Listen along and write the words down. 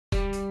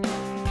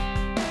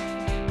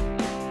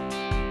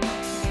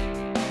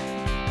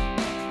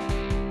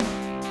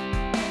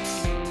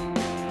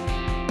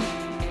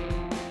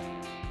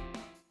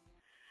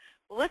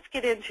let's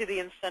get into the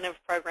incentive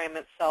program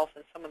itself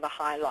and some of the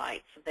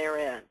highlights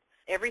therein.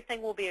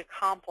 Everything will be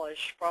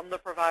accomplished from the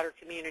provider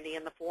community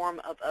in the form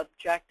of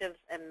objectives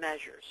and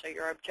measures. So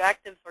your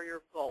objectives are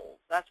your goals.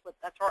 That's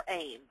our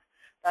aim.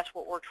 That's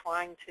what we're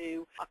trying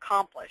to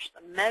accomplish.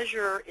 The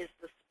measure is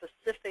the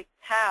specific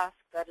task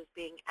that is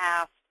being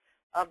asked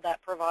of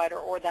that provider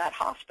or that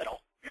hospital.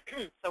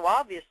 So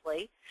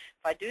obviously,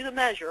 if I do the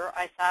measure,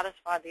 I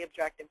satisfy the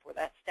objective for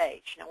that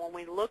stage. Now, when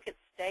we look at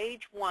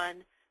stage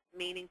 1,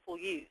 meaningful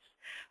use,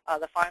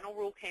 the final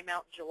rule came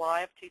out in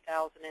July of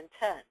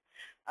 2010.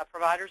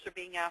 Providers are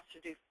being asked to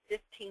do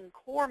 15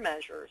 core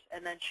measures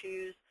and then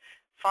choose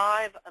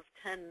 5 of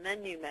 10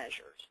 menu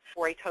measures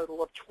for a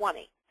total of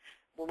 20.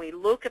 When we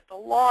look at the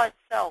law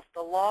itself,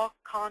 the law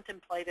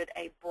contemplated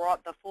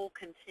the full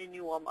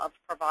continuum of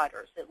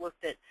providers. It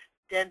looked at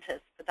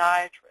dentists,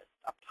 podiatrists,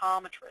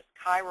 optometrists,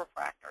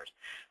 chiropractors,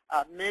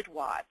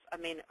 midwives,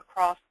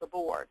 across the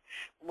board.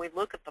 When we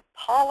look at the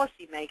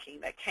policy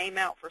making that came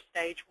out for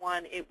stage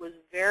 1, it was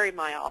very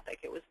myopic.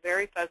 It was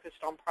very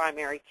focused on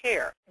primary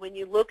care. When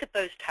you look at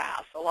those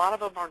tasks, a lot of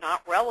them are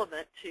not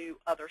relevant to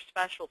other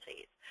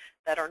specialties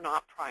that are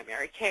not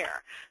primary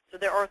care. So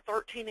there are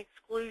 13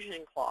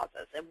 exclusion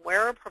clauses, and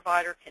where a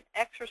provider can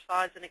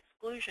exercise an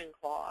exclusion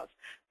clause,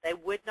 they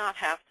would not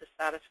have to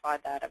satisfy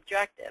that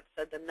objective.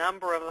 So the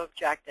number of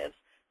objectives,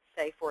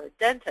 say for a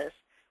dentist,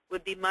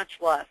 would be much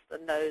less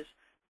than those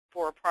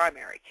for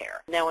primary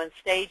care. Now in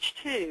stage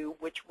 2,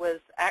 which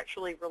was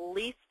actually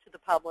released to the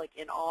public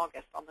in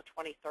August on the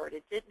 23rd,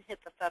 it didn't hit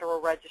the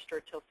Federal Register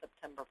until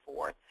September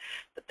 4th,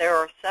 but there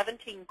are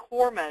 17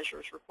 core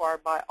measures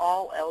required by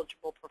all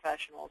eligible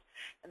professionals,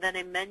 and then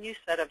a menu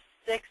set of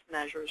 6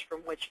 measures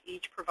from which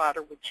each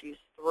provider would choose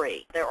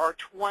 3. There are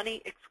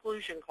 20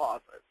 exclusion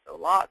clauses, so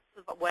lots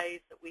of ways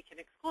that we can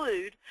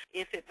exclude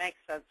if it makes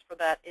sense for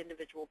that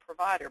individual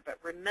provider. But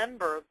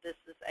remember, this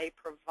is a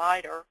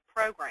provider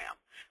program.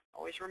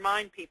 Always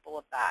remind people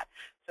of that.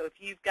 So if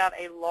you've got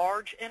a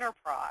large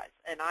enterprise,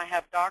 and I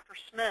have Dr.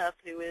 Smith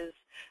who is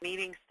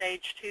meeting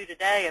stage 2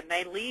 today, and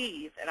they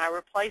leave, and I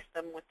replace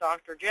them with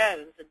Dr.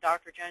 Jones, and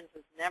Dr. Jones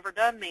has never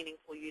done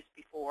meaningful use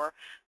before,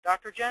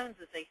 Dr. Jones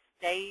is a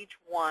stage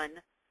 1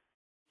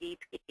 EP,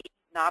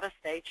 not a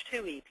stage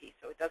 2 EP.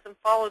 So it doesn't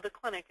follow the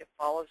clinic, it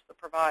follows the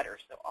provider.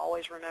 So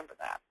always remember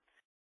that.